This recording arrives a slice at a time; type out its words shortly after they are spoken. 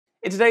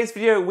In today's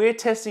video, we're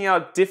testing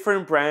out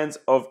different brands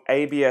of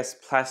ABS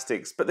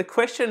plastics, but the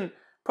question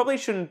probably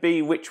shouldn't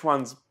be which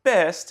one's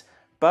best,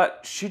 but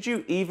should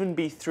you even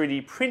be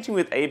 3D printing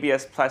with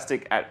ABS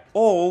plastic at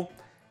all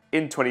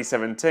in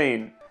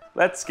 2017?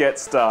 Let's get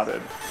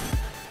started.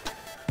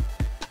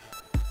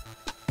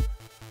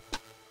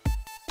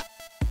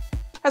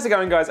 How's it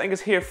going, guys?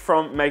 Angus here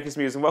from Makers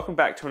Muse and welcome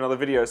back to another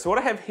video. So what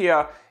I have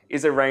here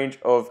is a range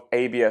of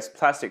ABS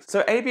plastics.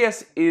 So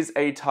ABS is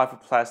a type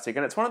of plastic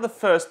and it's one of the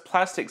first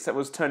plastics that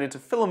was turned into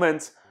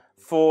filaments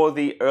for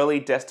the early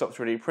desktop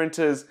 3D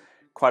printers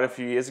quite a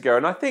few years ago.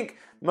 And I think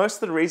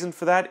most of the reason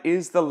for that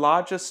is the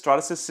larger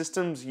Stratasys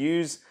systems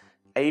use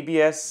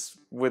ABS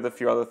with a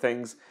few other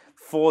things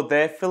for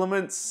their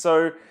filaments.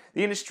 So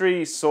the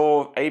industry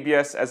saw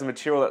ABS as a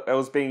material that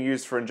was being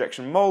used for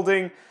injection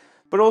molding,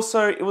 but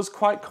also it was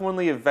quite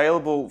commonly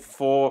available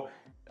for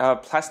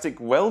plastic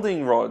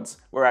welding rods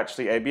were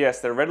actually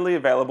ABS. They're readily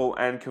available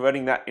and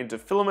converting that into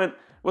filament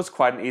was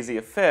quite an easy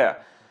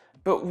affair.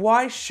 But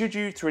why should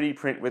you 3D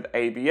print with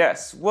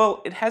ABS?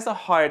 Well, it has a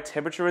higher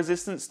temperature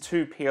resistance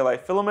to PLA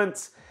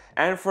filaments,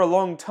 and for a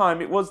long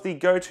time it was the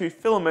go-to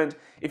filament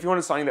if you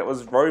wanted something that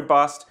was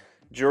robust,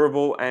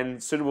 durable,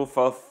 and suitable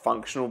for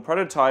functional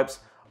prototypes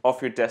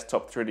off your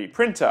desktop 3D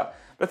printer.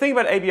 The thing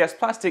about ABS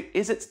plastic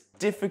is it's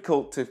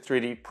difficult to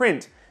 3D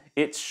print.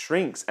 It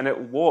shrinks and it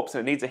warps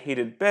and it needs a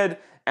heated bed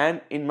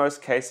and in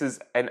most cases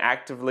an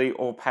actively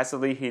or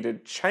passively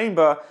heated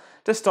chamber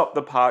to stop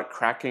the part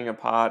cracking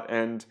apart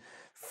and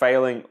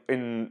failing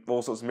in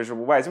all sorts of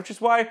miserable ways, which is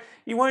why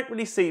you won't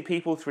really see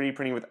people 3D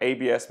printing with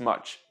ABS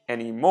much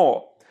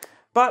anymore.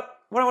 But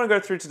what I want to go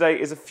through today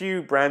is a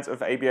few brands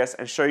of ABS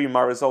and show you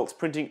my results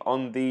printing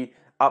on the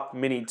Up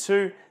Mini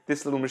 2,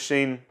 this little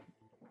machine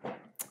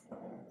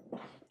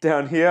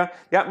down here.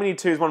 The Up Mini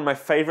 2 is one of my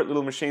favorite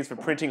little machines for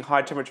printing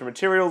high temperature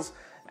materials,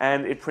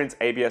 and it prints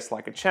ABS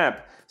like a champ.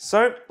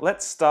 So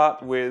let's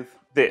start with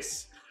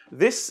this.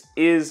 This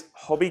is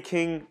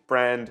Hobbyking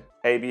brand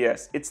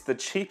ABS. It's the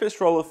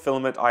cheapest roll of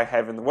filament I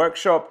have in the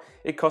workshop.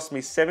 It cost me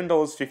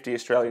 $7.50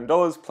 Australian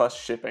dollars plus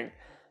shipping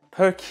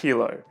per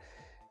kilo.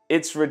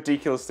 It's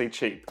ridiculously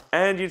cheap.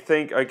 And you'd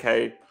think,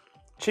 okay,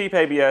 cheap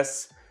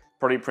ABS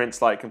probably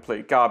prints like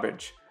complete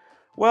garbage.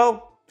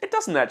 Well, it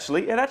doesn't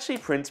actually. It actually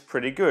prints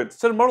pretty good.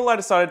 So the model I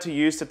decided to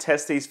use to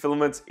test these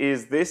filaments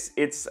is this.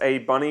 It's a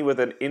bunny with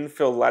an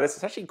infill lattice.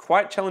 It's actually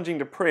quite challenging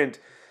to print,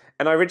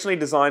 and I originally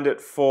designed it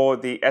for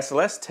the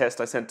SLS test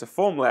I sent to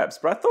Formlabs,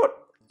 but I thought,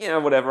 you know,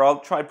 whatever,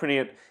 I'll try printing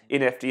it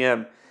in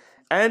FDM.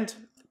 And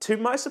to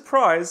my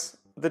surprise,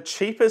 the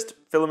cheapest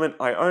filament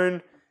I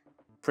own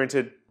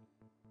printed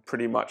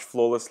pretty much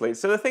flawlessly.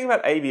 So the thing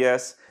about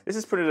ABS, this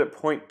is printed at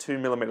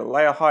 0.2mm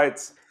layer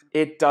heights.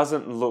 It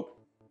doesn't look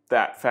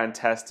that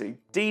fantastic.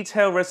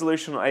 Detail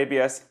resolution on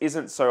ABS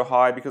isn't so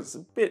high because it's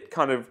a bit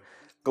kind of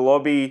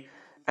globby,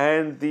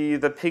 and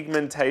the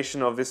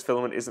pigmentation of this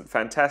filament isn't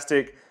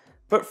fantastic.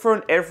 But for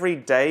an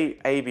everyday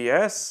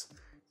ABS,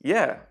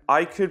 yeah,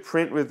 I could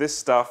print with this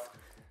stuff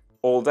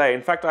all day.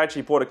 In fact, I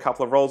actually bought a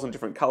couple of rolls in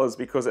different colors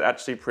because it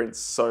actually prints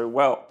so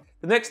well.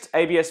 The next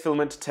ABS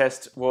filament to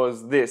test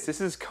was this. This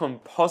is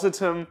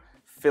Composite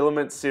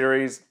Filament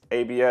Series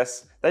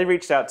ABS. They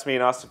reached out to me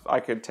and asked if I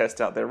could test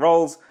out their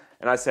rolls,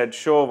 and I said,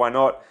 sure, why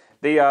not?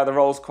 The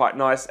roll's quite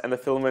nice, and the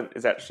filament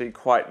is actually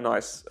quite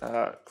nice,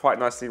 quite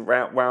nicely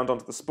wound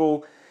onto the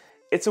spool.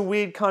 It's a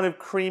weird kind of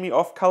creamy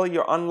off color.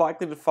 You're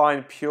unlikely to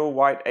find pure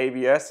white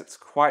ABS. It's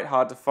quite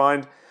hard to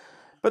find.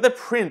 But the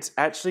print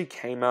actually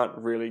came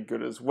out really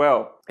good as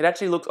well. It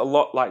actually looked a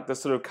lot like the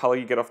sort of color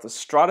you get off the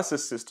Stratasys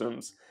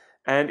systems.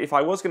 And if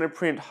I was going to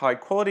print high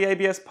quality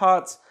ABS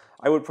parts,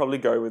 I would probably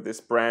go with this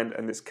brand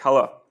and this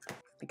color.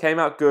 It came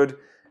out good,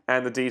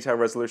 and the detail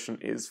resolution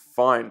is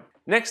fine.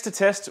 Next to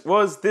test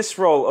was this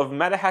roll of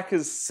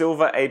Matterhacker's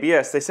Silver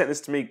ABS. They sent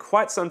this to me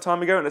quite some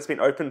time ago and it's been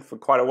open for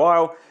quite a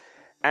while.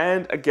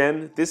 And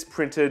again, this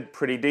printed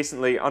pretty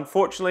decently.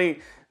 Unfortunately,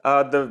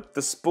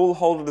 the spool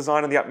holder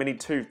design on the Up Mini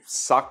 2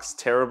 sucks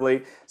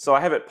terribly. So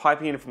I have it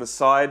piping in from the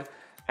side,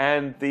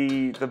 and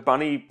the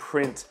bunny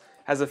print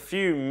has a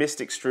few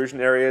missed extrusion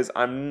areas.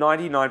 I'm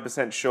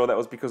 99% sure that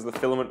was because the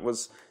filament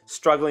was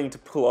struggling to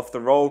pull off the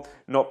roll,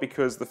 not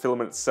because the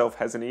filament itself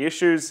has any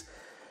issues.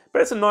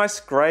 But it's a nice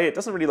grey. It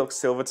doesn't really look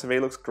silver to me,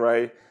 it looks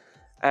grey.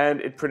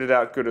 And it printed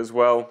out good as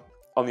well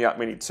on the Up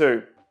Mini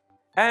 2.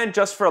 And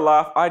just for a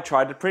laugh, I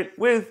tried to print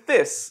with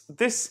this.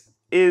 This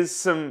is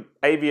some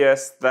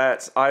ABS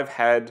that I've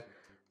had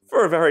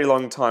for a very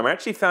long time. I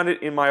actually found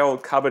it in my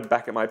old cupboard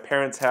back at my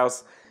parents'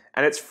 house,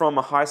 and it's from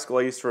a high school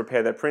I used to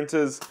repair their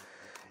printers.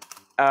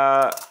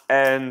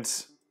 And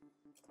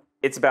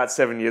it's about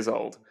 7 years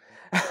old.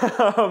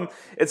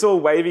 It's all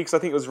wavy because I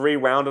think it was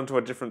rewound onto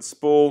a different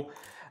spool.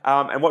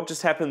 And what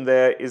just happened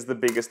there is the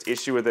biggest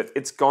issue with it.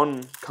 It's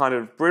gone kind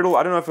of brittle.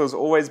 I don't know if it was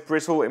always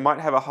brittle. It might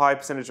have a high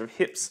percentage of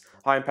HIPS,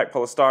 high impact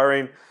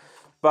polystyrene,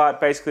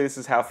 but basically this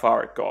is how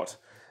far it got.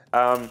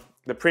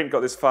 The print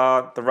got this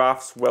far, the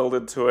raft's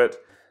welded to it,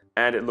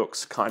 and it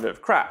looks kind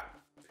of crap.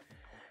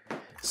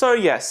 So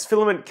yes,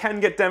 filament can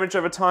get damaged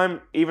over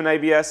time, even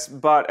ABS,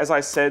 but as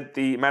I said,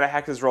 the Matter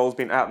Hackers roll's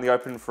been out in the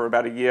open for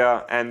about a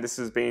year, and this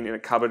has been in a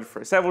cupboard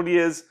for several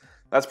years.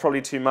 That's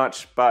probably too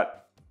much,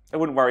 but I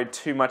wouldn't worry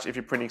too much if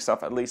you're printing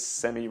stuff at least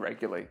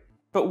semi-regularly.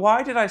 But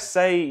why did I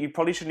say you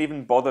probably shouldn't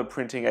even bother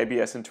printing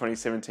ABS in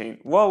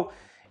 2017? Well,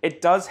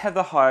 it does have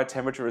the higher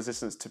temperature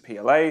resistance to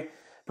PLA,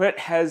 but it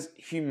has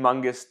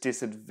humongous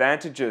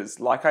disadvantages.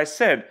 Like I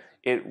said,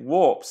 it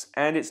warps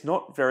and it's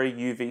not very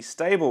UV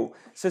stable.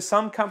 So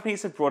some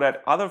companies have brought out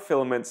other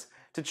filaments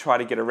to try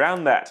to get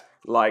around that,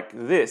 like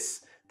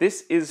this.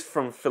 This is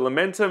from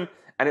Filamentum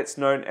and it's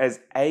known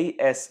as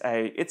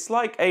ASA. It's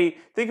like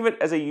think of it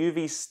as a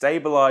UV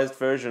stabilized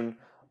version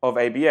of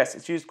ABS.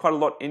 It's used quite a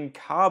lot in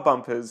car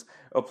bumpers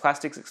or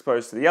plastics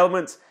exposed to the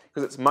elements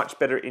because it's much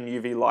better in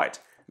UV light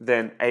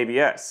than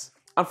ABS.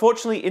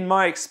 Unfortunately, in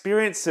my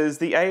experiences,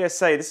 the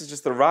ASA, this is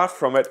just the raft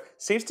from it,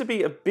 seems to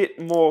be a bit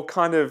more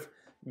kind of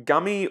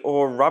gummy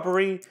or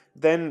rubbery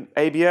than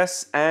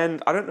ABS,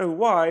 and I don't know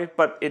why,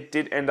 but it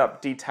did end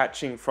up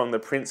detaching from the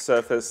print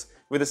surface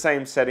with the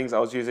same settings I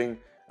was using,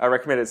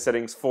 recommended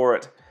settings for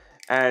it,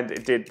 and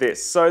it did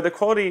this. So the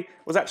quality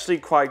was actually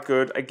quite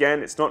good.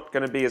 Again, it's not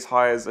going to be as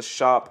high as a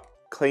sharp,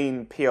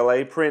 clean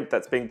PLA print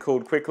that's been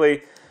cooled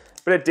quickly,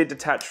 but it did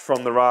detach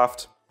from the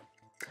raft.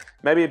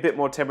 Maybe a bit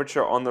more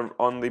temperature on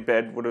the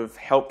bed would have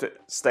helped it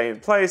stay in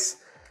place,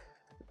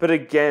 but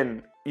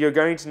again, you're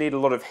going to need a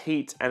lot of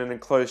heat and an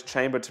enclosed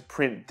chamber to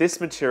print this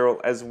material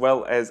as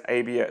well as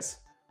ABS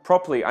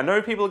properly. I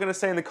know people are going to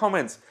say in the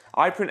comments,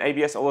 I print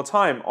ABS all the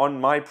time on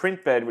my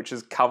print bed, which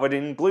is covered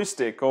in glue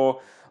stick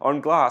or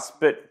on glass,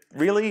 but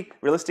really,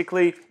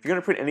 realistically, if you're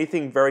going to print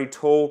anything very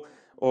tall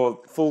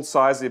or full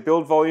size of your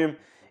build volume,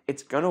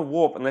 it's going to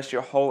warp unless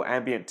your whole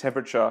ambient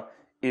temperature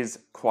is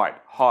quite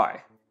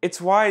high. It's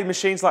why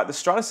machines like the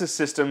Stratasys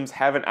systems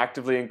have an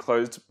actively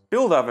enclosed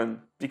build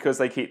oven, because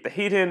they keep the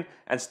heat in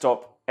and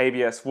stop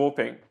ABS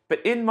warping.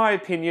 But in my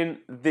opinion,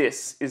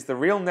 this is the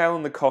real nail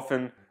in the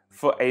coffin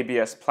for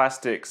ABS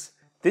plastics.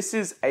 This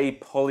is a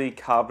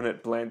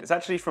polycarbonate blend. It's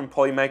actually from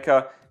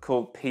Polymaker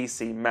called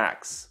PC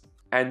Max.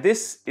 And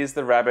this is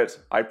the rabbit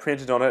I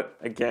printed on it,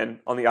 again,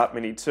 on the Art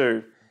Mini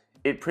 2.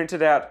 It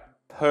printed out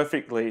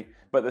perfectly,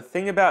 but the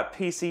thing about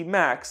PC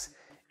Max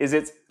is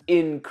it's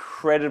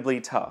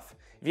incredibly tough.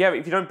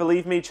 If you don't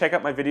believe me, check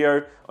out my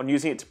video on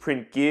using it to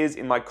print gears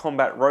in my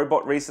combat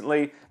robot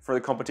recently for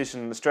the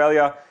competition in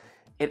Australia.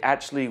 It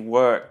actually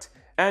worked.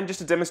 And just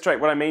to demonstrate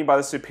what I mean by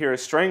the superior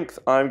strength,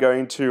 I'm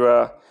going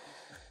to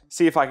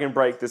see if I can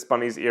break this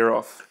bunny's ear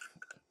off.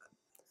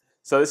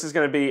 So this is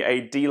going to be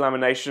a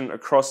delamination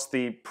across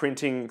the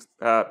printing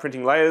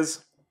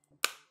layers.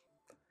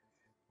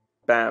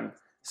 Bam.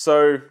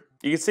 So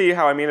you can see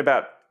how I mean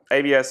about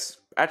ABS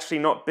actually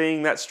not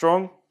being that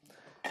strong.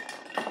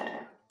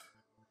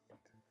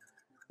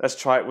 Let's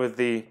try it with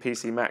the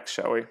PC Max,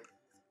 shall we?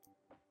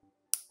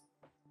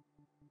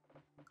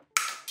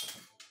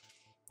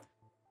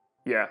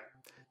 Yeah,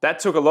 that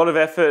took a lot of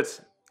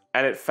effort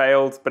and it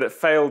failed, but it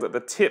failed at the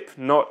tip,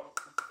 not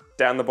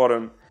down the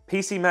bottom.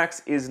 PC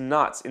Max is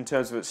nuts in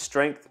terms of its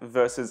strength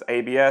versus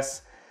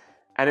ABS,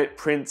 and it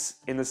prints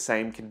in the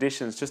same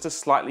conditions, just a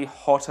slightly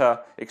hotter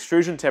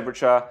extrusion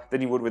temperature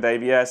than you would with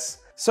ABS.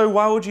 So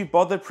why would you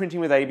bother printing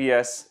with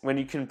ABS when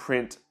you can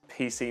print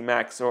PC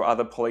Max or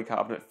other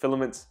polycarbonate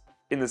filaments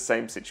in the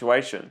same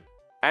situation?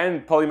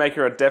 And Polymaker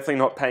are definitely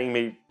not paying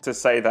me to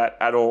say that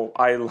at all.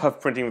 I love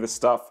printing with this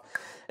stuff.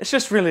 It's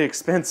just really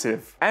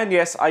expensive. And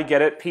yes, I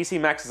get it, PC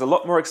Max is a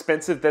lot more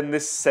expensive than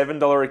this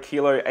 $7 a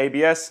kilo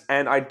ABS,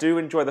 and I do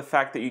enjoy the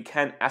fact that you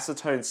can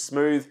acetone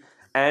smooth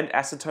and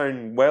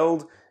acetone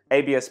weld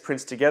ABS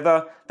prints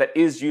together. That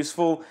is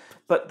useful,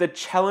 but the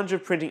challenge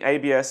of printing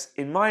ABS,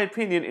 in my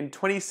opinion, in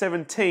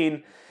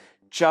 2017,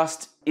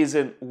 just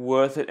isn't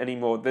worth it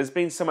anymore. There's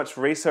been so much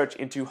research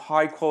into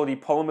high quality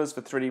polymers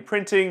for 3D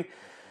printing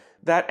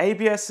that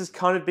ABS has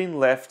kind of been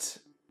left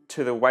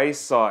to the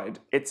wayside.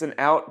 It's an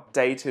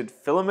outdated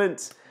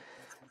filament,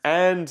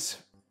 and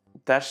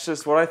that's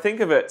just what I think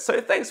of it. So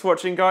thanks for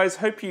watching, guys.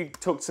 Hope you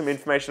took some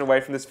information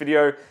away from this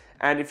video.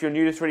 And if you're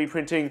new to 3D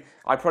printing,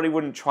 I probably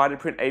wouldn't try to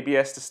print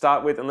ABS to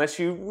start with unless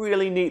you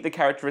really need the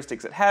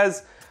characteristics it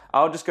has.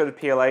 I'll just go to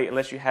PLA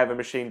unless you have a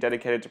machine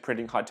dedicated to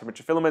printing high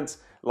temperature filaments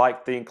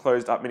like the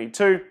enclosed Art Mini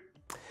 2.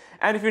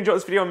 And if you enjoyed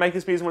this video on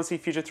Makers Muse and want to see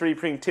future 3D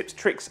printing tips,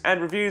 tricks,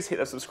 and reviews, hit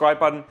that subscribe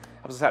button.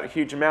 Helps us out a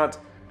huge amount.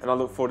 And I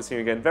look forward to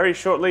seeing you again very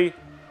shortly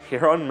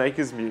here on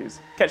Makers Muse.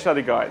 Catch you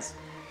later, guys.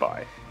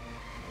 Bye.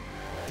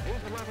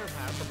 Here's the latter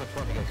half of the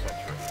 20th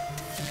century.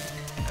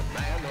 And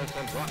man has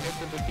sent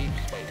rockets into deep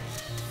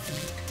space.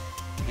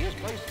 He has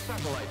placed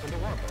satellites into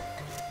orbit.